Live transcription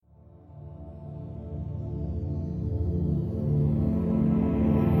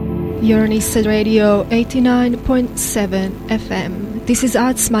You're on Eastside Radio 89.7 FM. This is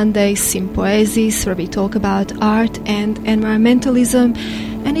Arts Monday Sympoiesis, where we talk about art and environmentalism,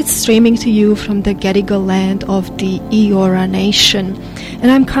 and it's streaming to you from the Gadigal land of the Eora Nation.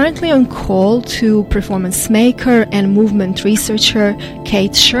 And I'm currently on call to performance maker and movement researcher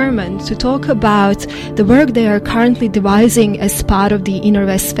Kate Sherman to talk about the work they are currently devising as part of the Inner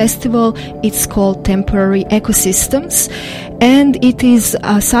West Festival. It's called Temporary Ecosystems, and it is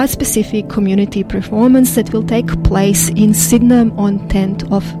a site-specific community performance that will take place in Sydenham on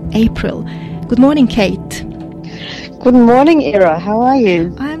 10th of April. Good morning, Kate. Good morning, Ira. How are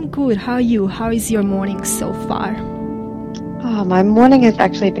you? I'm good. How are you? How is your morning so far? Oh, my morning has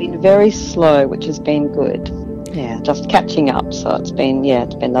actually been very slow, which has been good. Yeah, just catching up. So it's been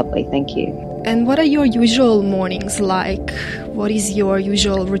lovely. Thank you. And what are your usual mornings like? What is your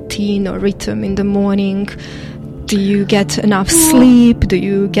usual routine or rhythm in the morning? Do you get enough sleep? Do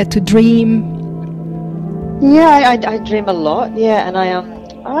you get to dream? Yeah, I dream a lot. Yeah, and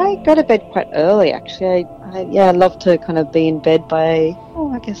I go to bed quite early. Actually, I love to kind of be in bed by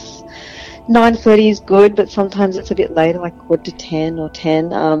I guess 9:30 is good, but sometimes it's a bit later, like 9:45 or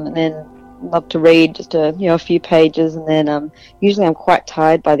 10. And then love to read just a few pages, and then usually I'm quite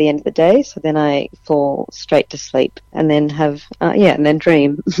tired by the end of the day, so then I fall straight to sleep, and then and then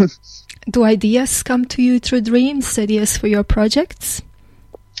dream. Do ideas come to you through dreams? Ideas for your projects?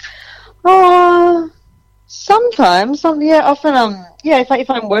 Sometimes, often, if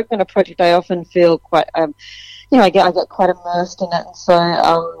I'm working on a project, I often feel quite, I get quite immersed in it, and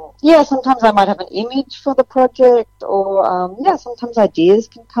so, sometimes I might have an image for the project, or, sometimes ideas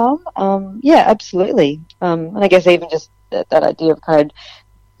can come, absolutely, and I guess even just that idea of kind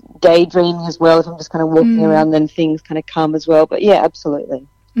of daydreaming as well, if I'm just kind of walking around, then things kind of come as well, but absolutely,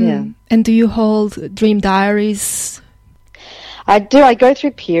 yeah. And do you hold dream diaries? I do. I go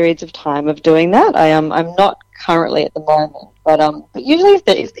through periods of time of doing that. I'm not currently at the moment, but usually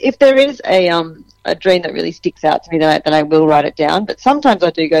if there is a dream that really sticks out to me, then I will write it down. But sometimes I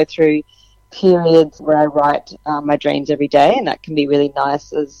do go through periods where I write my dreams every day, and that can be really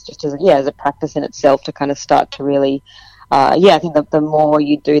nice as a practice in itself to kind of start to really. I think that the more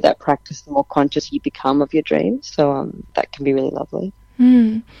you do that practice, the more conscious you become of your dreams. So that can be really lovely.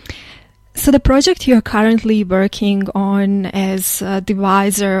 So the project you're currently working on as a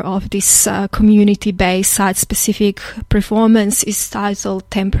deviser of this community-based site-specific performance is titled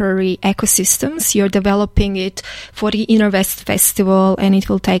Temporary Ecosystems. You're developing it for the Inner West Festival, and it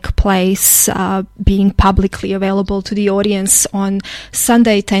will take place being publicly available to the audience on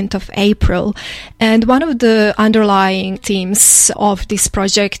Sunday, 10th of April. And one of the underlying themes of this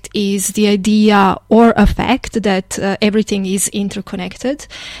project is the idea or a fact that everything is interconnected,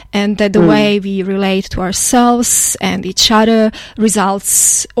 and that the way we relate to ourselves and each other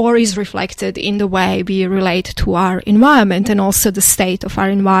results or is reflected in the way we relate to our environment, and also the state of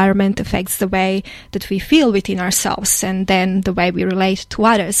our environment affects the way that we feel within ourselves and then the way we relate to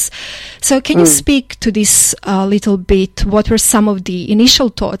others. So can you speak to this a little bit? What were some of the initial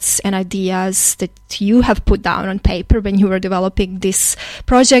thoughts and ideas that you have put down on paper when you were developing this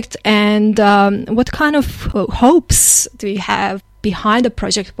project, and what kind of hopes do you have behind the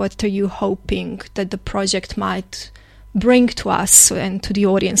project? What are you hoping that the project might bring to us and to the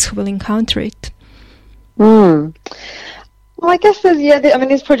audience who will encounter it? Well, I guess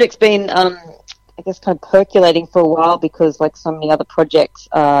this project's been, kind of percolating for a while, because like so many other projects,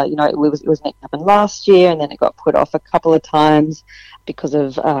 it was meant to happen last year, and then it got put off a couple of times because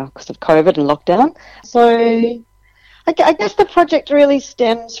of COVID and lockdown. So I guess the project really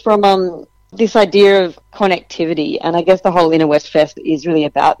stems from this idea of connectivity, and I guess the whole Inner West Fest is really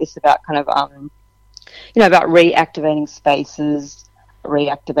about kind of, about reactivating spaces,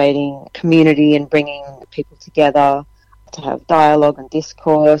 reactivating community, and bringing people together to have dialogue and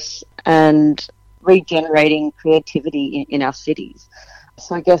discourse, and regenerating creativity in our cities.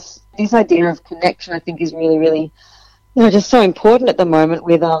 So I guess this idea of connection, I think, is really, really, just so important at the moment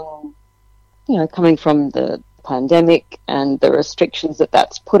with, coming from the pandemic and the restrictions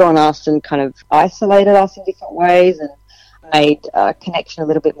that's put on us and kind of isolated us in different ways and made connection a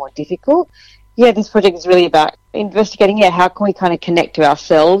little bit more difficult. This project is really about investigating, how can we kind of connect to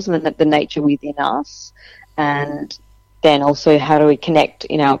ourselves and the nature within us, and then also how do we connect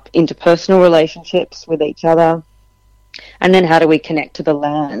in our interpersonal relationships with each other, and then how do we connect to the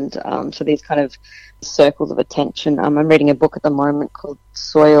land. So these kind of circles of attention. I'm reading a book at the moment called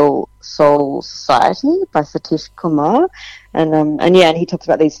Soil, Soul, Society by Satish Kumar, and he talks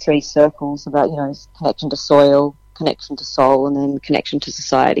about these three circles about connection to soil, connection to soul, and then connection to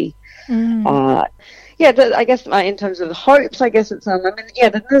society. I guess in terms of hopes, I guess it's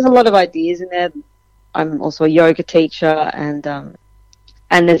there's a lot of ideas in there. I'm also a yoga teacher, and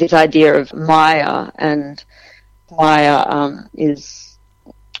there's this idea of Maya, and Maya is,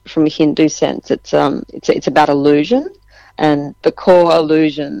 from a Hindu sense, it's about illusion, and the core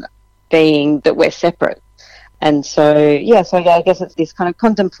illusion being that we're separate. And so I guess it's this kind of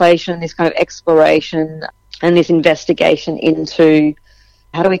contemplation, this kind of exploration, and this investigation into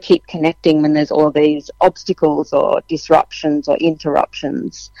how do we keep connecting when there's all these obstacles or disruptions or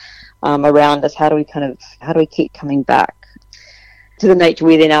interruptions around us? How do we keep coming back to the nature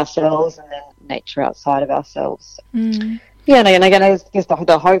within ourselves and then nature outside of ourselves? Yeah, and again, I guess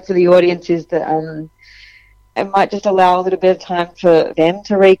the hope for the audience is that it might just allow a little bit of time for them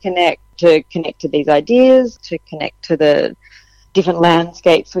to reconnect, to connect to these ideas, to connect to the different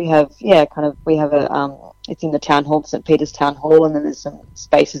landscapes we have. We have it's in the town hall, St. Peter's Town Hall, and then there's some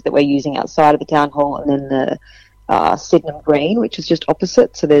spaces that we're using outside of the town hall, and then the Sydenham Green, which is just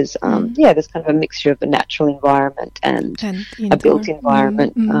opposite. So there's there's kind of a mixture of a natural environment and a built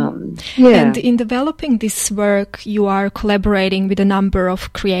environment. And in developing this work, you are collaborating with a number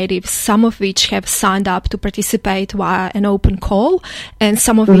of creatives, some of which have signed up to participate via an open call, and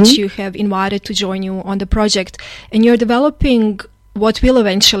some of which you have invited to join you on the project. And you're developing what will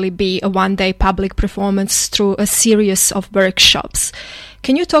eventually be a one-day public performance through a series of workshops.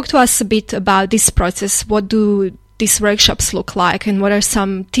 Can you talk to us a bit about this process? What do these workshops look like, and what are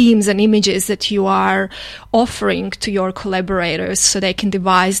some themes and images that you are offering to your collaborators so they can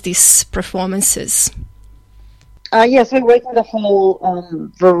devise these performances? Yes, we're working with a whole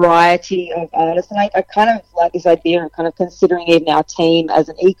variety of artists, and I kind of like this idea of kind of considering even our team as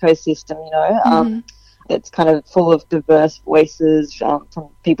an ecosystem, it's kind of full of diverse voices from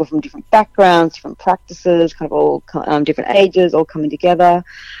people from different backgrounds, different practices, kind of all different ages, all coming together.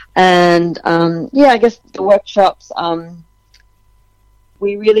 And I guess the workshops,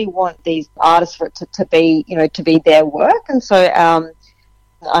 we really want these artists for it to be their work. And so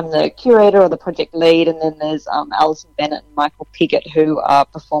I'm the curator or the project lead, and then there's Alison Bennett and Michael Piggott, who are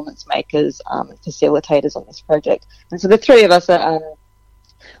performance makers and facilitators on this project. And so the three of us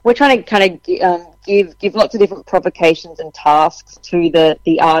we're trying to kind of give lots of different provocations and tasks to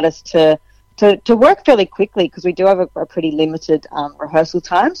the artist to work fairly quickly, because we do have a pretty limited rehearsal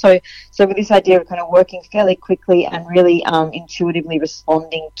time. So with this idea of kind of working fairly quickly and really intuitively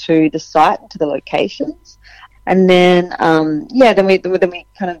responding to the site and to the locations. And then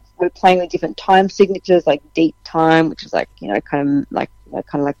we're playing with different time signatures, like deep time, which is like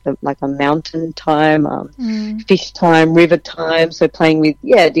like a mountain time, fish time, river time. So playing with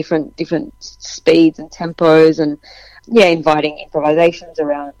different speeds and tempos, and inviting improvisations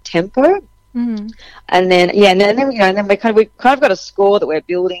around tempo. And then we've kind of got a score that we're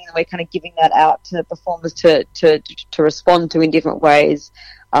building, and we're kind of giving that out to performers to respond to in different ways.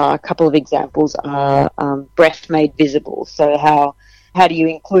 A couple of examples are breath made visible. So how do you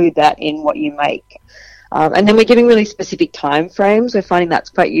include that in what you make? And then we're giving really specific time frames. We're finding that's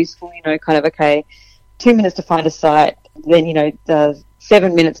quite useful, 2 minutes to find a site, then,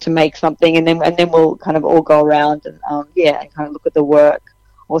 7 minutes to make something, and then we'll kind of all go around and kind of look at the work.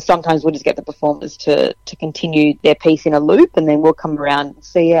 Or sometimes we'll just get the performers to continue their piece in a loop, and then we'll come around and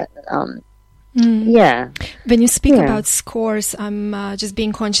see it. When you speak about scores, I'm just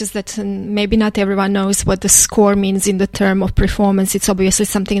being conscious that maybe not everyone knows what the score means in the term of performance. It's obviously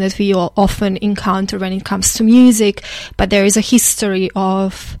something that we all often encounter when it comes to music, but there is a history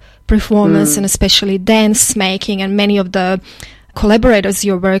of performance and especially dance making, and many of the collaborators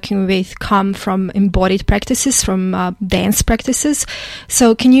you're working with come from embodied practices, from dance practices.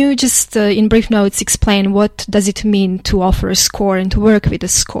 So can you just, in brief notes, explain what does it mean to offer a score and to work with a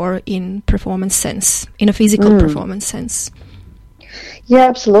score in performance sense, in a physical performance sense? Yeah,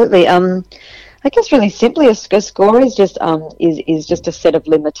 absolutely. I guess really simply, a score is just a set of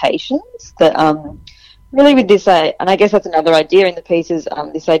limitations that really with this, and I guess that's another idea in the piece, is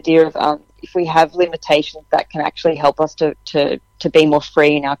this idea of if we have limitations, that can actually help us to be more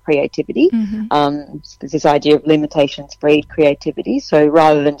free in our creativity. There's this idea of limitations breed creativity. So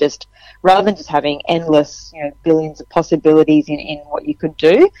rather than just having endless, billions of possibilities in what you could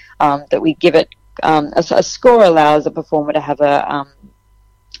do, that we give it a score allows a performer to have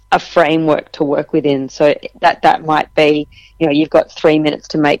a framework to work within. So that might be, you've got 3 minutes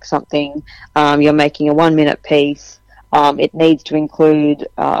to make something. You're making a 1 minute piece. It needs to include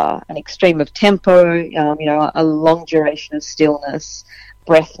an extreme of tempo, a long duration of stillness,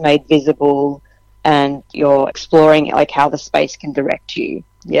 breath made visible, and you're exploring like how the space can direct you.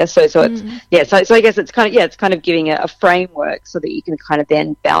 Yeah, so it's I guess it's kind of giving a framework so that you can kind of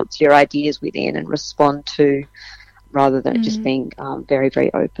then bounce your ideas within and respond to, rather than it just being very,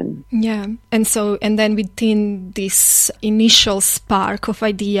 very open. Yeah, and then within this initial spark of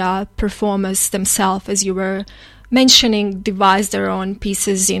idea, performers themselves, as you were mentioning, devise their own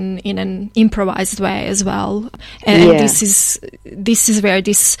pieces in an improvised way as well. And this is where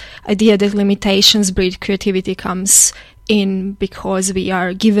this idea that limitations breed creativity comes in, because we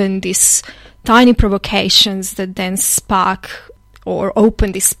are given these tiny provocations that then spark or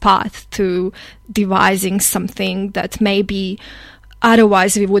open this path to devising something that maybe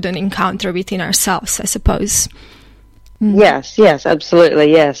otherwise we wouldn't encounter within ourselves, I suppose. Yes,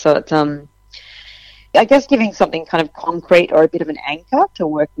 absolutely. Yeah, so it's I guess giving something kind of concrete or a bit of an anchor to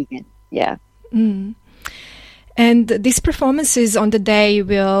work within. Yeah. And these performances on the day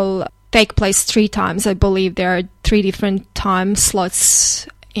will take place 3 times. I believe there are 3 different time slots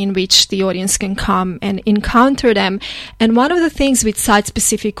in which the audience can come and encounter them. And one of the things with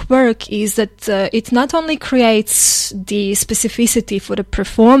site-specific work is that it not only creates the specificity for the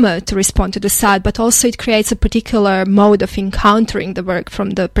performer to respond to the site, but also it creates a particular mode of encountering the work from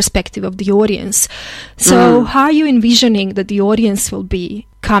the perspective of the audience. So how are you envisioning that the audience will be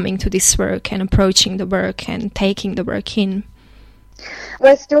coming to this work and approaching the work and taking the work in?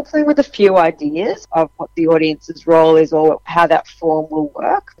 We're still playing with a few ideas of what the audience's role is or how that form will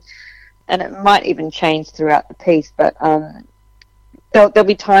work. And it might even change throughout the piece, but there'll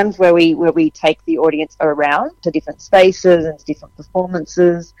be times where we take the audience around to different spaces and to different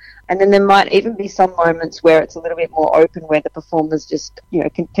performances. And then there might even be some moments where it's a little bit more open, where the performers just,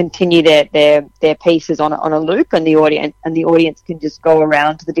 can continue their pieces on a loop, and the audience can just go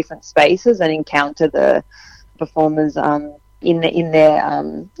around to the different spaces and encounter the performers in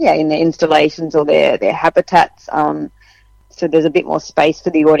their installations or their habitats. So there's a bit more space for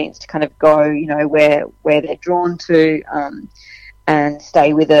the audience to kind of go, where they're drawn to, and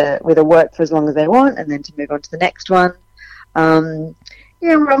stay with a work for as long as they want, and then to move on to the next one.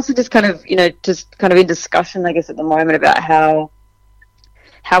 We're also just kind of in discussion, I guess, at the moment about how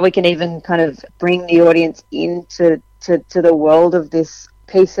we can even kind of bring the audience into the world of this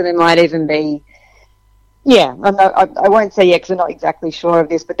piece. So there might even be, I won't say because I'm not exactly sure of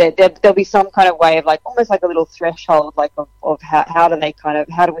this, but there'll be some kind of way of almost like a little threshold, of how do we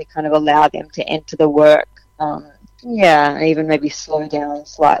kind of allow them to enter the work, and even maybe slow down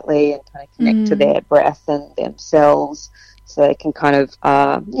slightly and kind of connect to their breath and themselves, so they can kind of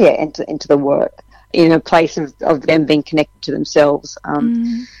enter into the work in a place of them being connected to themselves.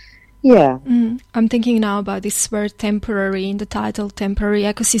 I'm thinking now about this word temporary in the title, temporary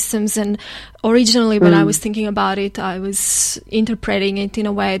ecosystems, and originally when I was thinking about it, I was interpreting it in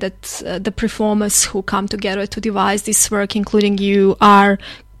a way that the performers who come together to devise this work, including you, are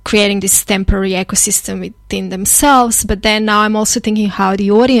creating this temporary ecosystem within themselves. But then now I'm also thinking how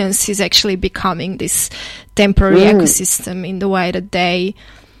the audience is actually becoming this temporary ecosystem in the way that they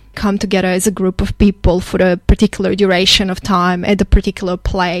come together as a group of people for a particular duration of time at a particular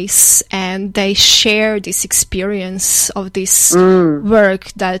place, and they share this experience of this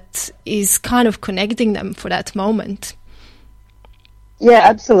work that is kind of connecting them for that moment. Yeah,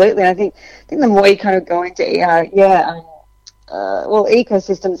 absolutely. I think the more you kind of go into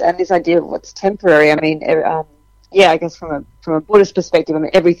ecosystems and this idea of what's temporary, I mean, I guess from a Buddhist perspective, I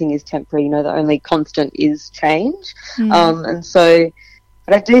mean, everything is temporary. The only constant is change, and so.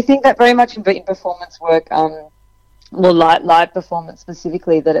 But I do think that very much in performance work, live performance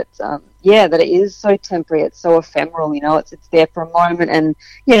specifically, that it's that it is so temporary, it's so ephemeral. It's there for a moment, and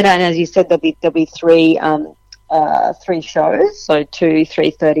and as you said, there'll be 3 shows, so 2,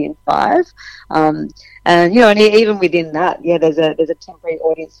 3:30, and 5, and even within that, there's a temporary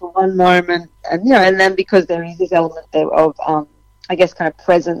audience for one moment, and and then because there is this element there of I guess kind of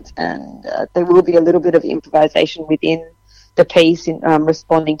presence, and there will be a little bit of improvisation within the piece in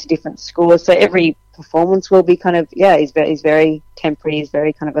responding to different scores. So every performance will be kind of is very temporary, is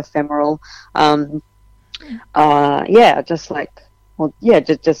very kind of ephemeral. Just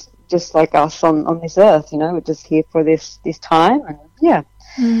like us on this earth, we're just here for this time, and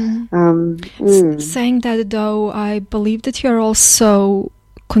Saying that though, I believe that you're also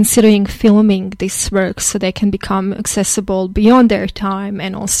considering filming this work so they can become accessible beyond their time,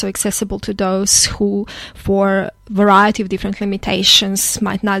 and also accessible to those who, for a variety of different limitations,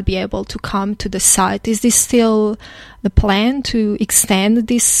 might not be able to come to the site. Is this still the plan, to extend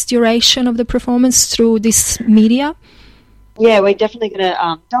this duration of the performance through this media? Yeah, we're definitely going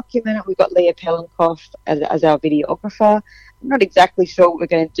to document it. We've got Leah Pelenkoff as our videographer. I'm not exactly sure what we're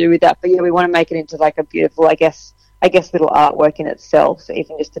going to do with that, but we want to make it into a beautiful, I guess, I guess, little artwork in itself,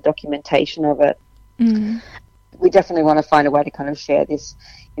 even just the documentation of it. We definitely want to find a way to kind of share this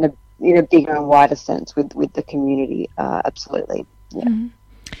in a bigger and wider sense with the community. Absolutely, yeah.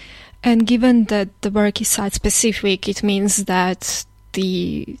 And given that the work is site-specific, it means that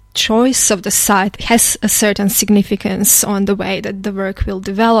the choice of the site has a certain significance on the way that the work will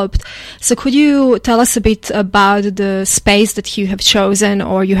develop. So could you tell us a bit about the space that you have chosen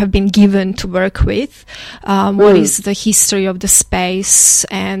or you have been given to work with? What is the history of the space,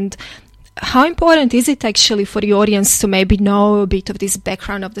 and how important is it actually for the audience to maybe know a bit of this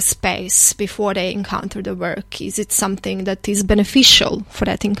background of the space before they encounter the work? Is it something that is beneficial for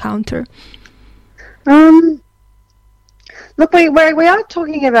that encounter? Look, we are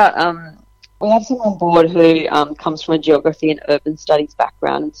talking about, we have someone on board who comes from a geography and urban studies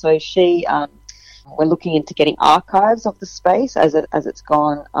background, and so we're looking into getting archives of the space as it's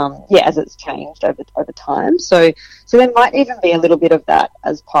gone, as it's changed over time. So there might even be a little bit of that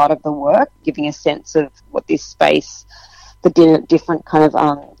as part of the work, giving a sense of what this space, the different kind of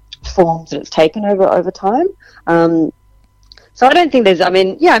forms that it's taken over time. So I don't think there's,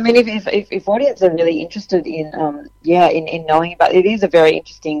 if audience are really interested in knowing about it, is a very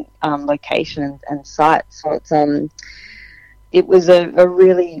interesting location and site. So it was a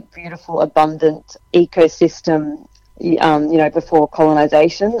really beautiful, abundant ecosystem, before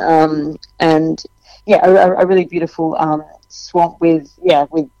colonization, and a really beautiful swamp with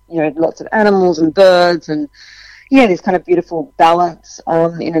lots of animals and birds and this kind of beautiful balance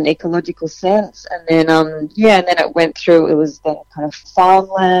in an ecological sense. And then and then it went through. It was then kind of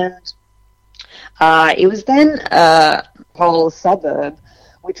farmland. It was then a whole suburb,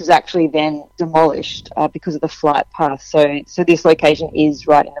 which was actually then demolished because of the flight path. So this location is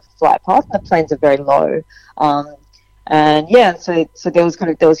right in the flight path, and the planes are very low. So there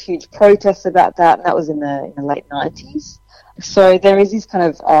was huge protests about that, and that was in the late 90s. So there is this kind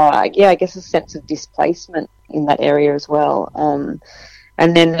of I guess a sense of displacement in that area as well.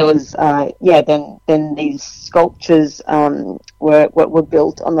 And then there was then these sculptures were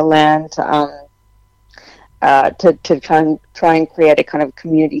built on the land to try and create a kind of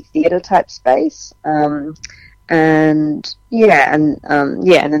community theatre type space, and then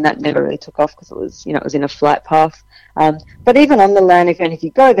that never really took off because it was in a flight path. But even on the land, if you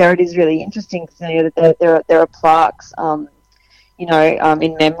go there, it is really interesting because there are plaques,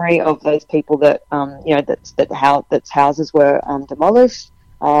 in memory of those people that that's houses were demolished.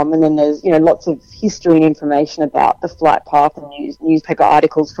 And then there's lots of history and information about the flight path and newspaper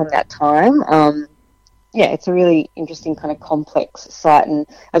articles from that time. It's a really interesting kind of complex site, and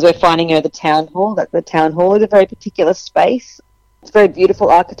as we're finding, the town hall is a very particular space. It's very beautiful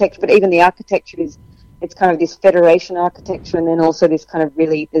architecture, but even the architecture it's kind of this Federation architecture, and then also this kind of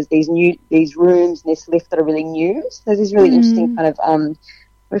really, there's these rooms and this lift that are really new. So there's this really interesting kind of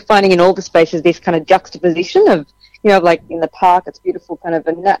we're finding in all the spaces this kind of juxtaposition of like in the park, it's beautiful, kind of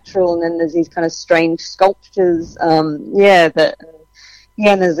a natural, and then there's these kind of strange sculptures. And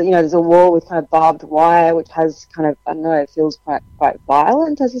there's a wall with kind of barbed wire, which has kind of, I don't know, it feels quite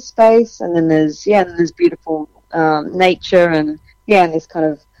violent as a space. And then there's beautiful nature and this kind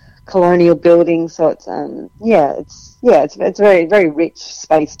of colonial building. So it's it's a very, very rich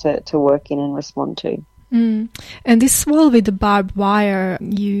space to work in and respond to. And this wall with the barbed wire,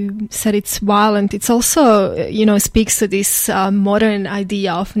 you said it's violent. It's also, speaks to this modern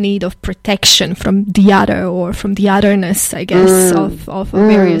idea of need of protection from the other or from the otherness, I guess, of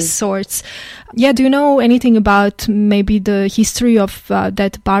various sorts. Yeah, do you know anything about maybe the history of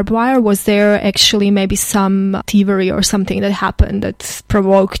that barbed wire? Was there actually maybe some thievery or something that happened that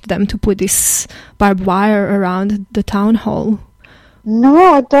provoked them to put this barbed wire around the town hall? No,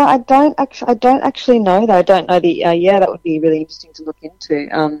 I don't actually know that. I don't know that would be really interesting to look into.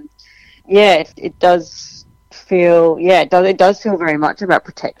 It does feel very much about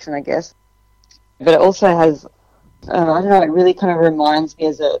protection, I guess. But it also has, I don't know, it really kind of reminds me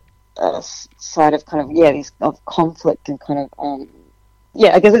as a side of kind of, this of conflict and kind of,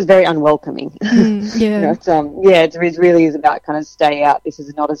 I guess it's very unwelcoming. It really is about kind of stay out. This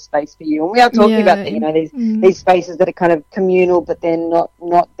is not a space for you. And we are talking about these spaces that are kind of communal, but they're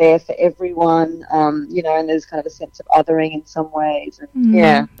not there for everyone. And there's kind of a sense of othering in some ways.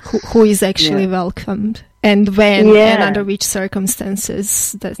 And, who is actually welcomed, and when, and under which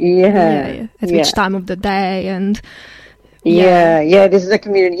circumstances? At which time of the day, and this is a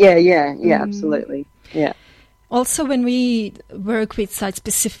community. Absolutely. Yeah. Also, when we work with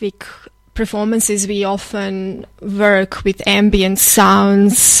site-specific performances, we often work with ambient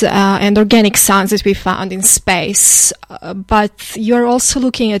sounds and organic sounds that we found in space. But you're also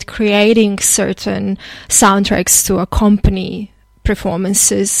looking at creating certain soundtracks to accompany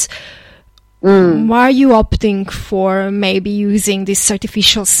performances. Why are you opting for maybe using these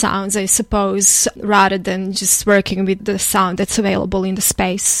artificial sounds, I suppose, rather than just working with the sound that's available in the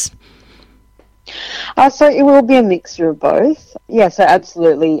space? So it will be a mixture of both. Yeah, so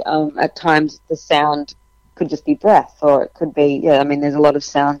absolutely. At times the sound could just be breath, or it could be, there's a lot of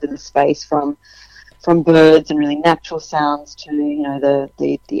sound in the space from birds and really natural sounds to,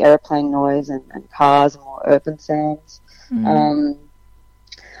 the airplane noise and cars and more urban sounds.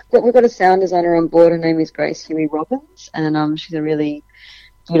 But we've got a sound designer on board. Her name is Grace Huey Robbins, and she's a really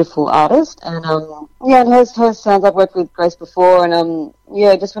beautiful artist. And and her sounds, I've worked with Grace before, and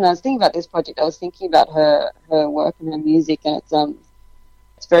just when I was thinking about this project, I was thinking about her work and her music, and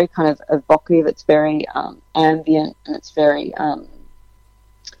it's very kind of evocative. It's very ambient, and it's very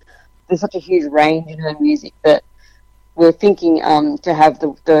there's such a huge range in her music that we're thinking to have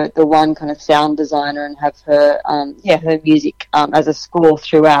the one kind of sound designer and have her her music as a score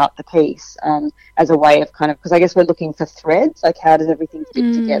throughout the piece, as a way of kind of, because I guess we're looking for threads, like how does everything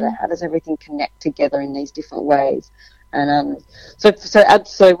fit together, how does everything connect together in these different ways. And so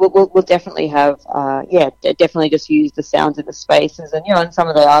we'll definitely have definitely just use the sounds in the spaces, and some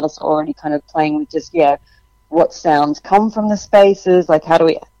of the artists are already kind of playing with just what sounds come from the spaces, like how do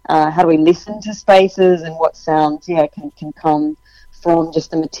we listen to spaces, and what sounds can come from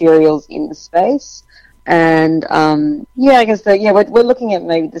just the materials in the space. And I guess we're looking at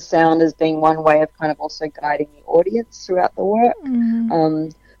maybe the sound as being one way of kind of also guiding the audience throughout the work.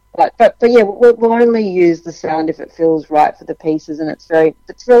 But we'll only use the sound if it feels right for the pieces, and it's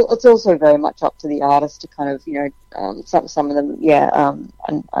also very much up to the artist to kind of some of them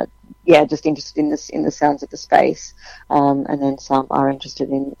just interested in the sounds of the space, and then some are interested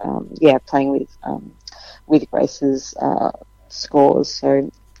in playing with Grace's scores.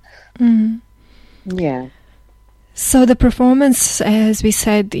 So So the performance, as we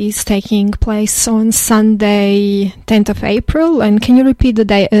said, is taking place on Sunday, 10th of April. And can you repeat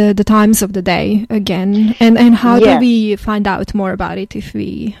the times of the day again? And how do we find out more about it if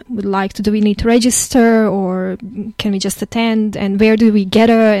we would like to? Do we need to register, or can we just attend? And where do we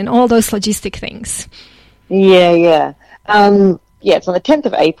gather? And all those logistic things. It's on the 10th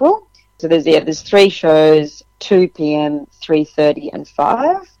of April. So there's 3 shows, 2 p.m., 3:30 and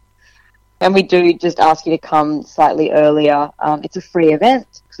 5. And we do just ask you to come slightly earlier. It's a free event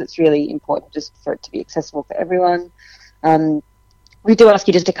because it's really important just for it to be accessible for everyone. We do ask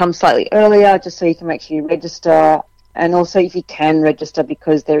you just to come slightly earlier just so you can make sure you register. And also if you can register,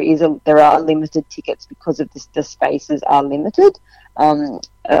 because there are limited tickets because of this, the spaces are limited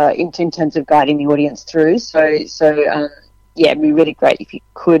in terms of guiding the audience through. So it'd be really great if you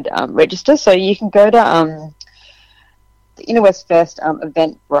could register. So you can go to the Inner West Fest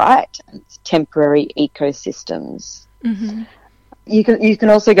Eventbrite, and it's Temporary Ecosystems. You can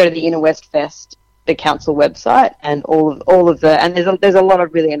also go to the Inner West Fest, the council website, and there's a lot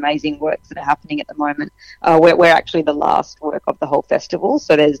of really amazing works that are happening at the moment. We're actually the last work of the whole festival,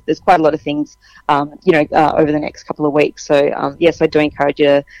 so there's quite a lot of things over the next couple of weeks. So yes, I do encourage you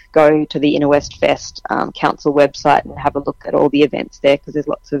to go to the Inner West Fest council website and have a look at all the events there, because there's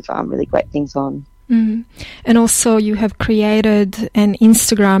lots of really great things on. And also you have created an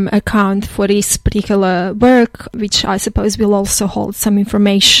Instagram account for this particular work, which I suppose will also hold some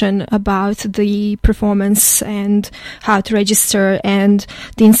information about the performance and how to register. And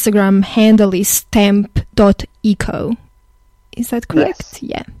the Instagram handle is temp.eco. Is that correct?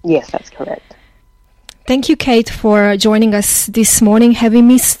 Yes. Yes, that's correct. Thank you, Kate, for joining us this morning. Have we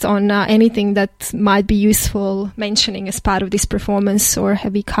missed on anything that might be useful mentioning as part of this performance, or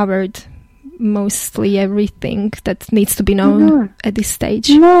have we covered mostly everything that needs to be known at this stage?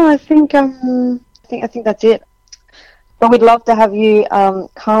 No, I think that's it. But we'd love to have you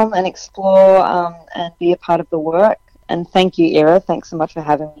come and explore and be a part of the work. And thank you, Ira. Thanks so much for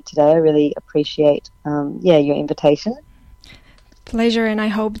having me today. I really appreciate your invitation. Pleasure, and I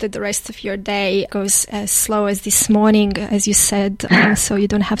hope that the rest of your day goes as slow as this morning, as you said, so you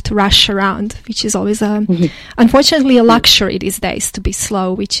don't have to rush around, which is always unfortunately a luxury these days, to be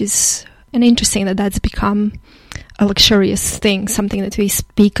slow, which is interesting that's become a luxurious thing, something that we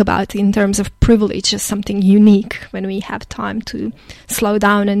speak about in terms of privilege as something unique, when we have time to slow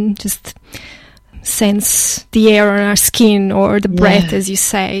down and just sense the air on our skin, or the breath, as you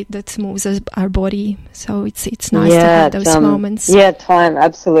say, that moves our body. So it's nice to have those moments. Yeah, time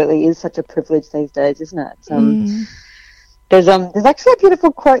absolutely is such a privilege these days, isn't it? There's actually a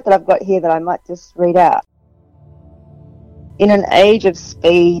beautiful quote that I've got here that I might just read out. In an age of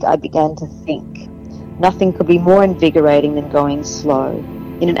speed, I began to think. Nothing could be more invigorating than going slow.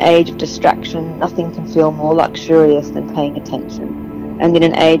 In an age of distraction, nothing can feel more luxurious than paying attention. And in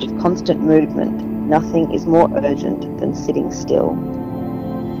an age of constant movement, nothing is more urgent than sitting still.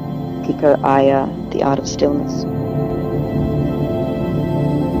 Pico Iyer, The Art of Stillness.